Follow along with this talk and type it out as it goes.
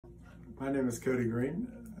My name is Cody Green,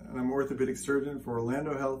 and I'm an orthopedic surgeon for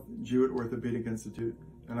Orlando Health Jewett Orthopedic Institute,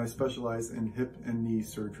 and I specialize in hip and knee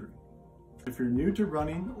surgery. If you're new to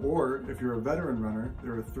running or if you're a veteran runner,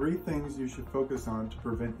 there are 3 things you should focus on to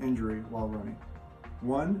prevent injury while running.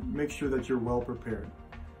 1, make sure that you're well prepared.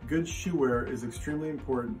 Good shoe wear is extremely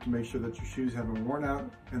important to make sure that your shoes haven't worn out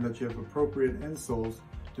and that you have appropriate insoles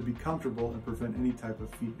to be comfortable and prevent any type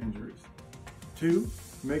of feet injuries. 2,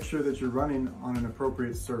 make sure that you're running on an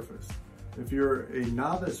appropriate surface. If you're a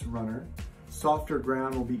novice runner, softer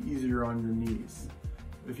ground will be easier on your knees.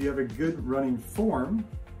 If you have a good running form,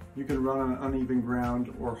 you can run on uneven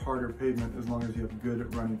ground or harder pavement as long as you have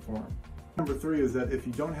good running form. Number 3 is that if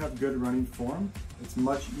you don't have good running form, it's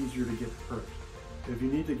much easier to get hurt. If you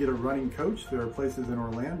need to get a running coach, there are places in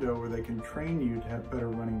Orlando where they can train you to have better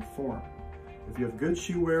running form. If you have good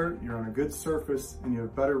shoe wear, you're on a good surface, and you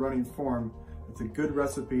have better running form, it's a good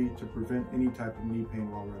recipe to prevent any type of knee pain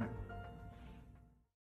while running.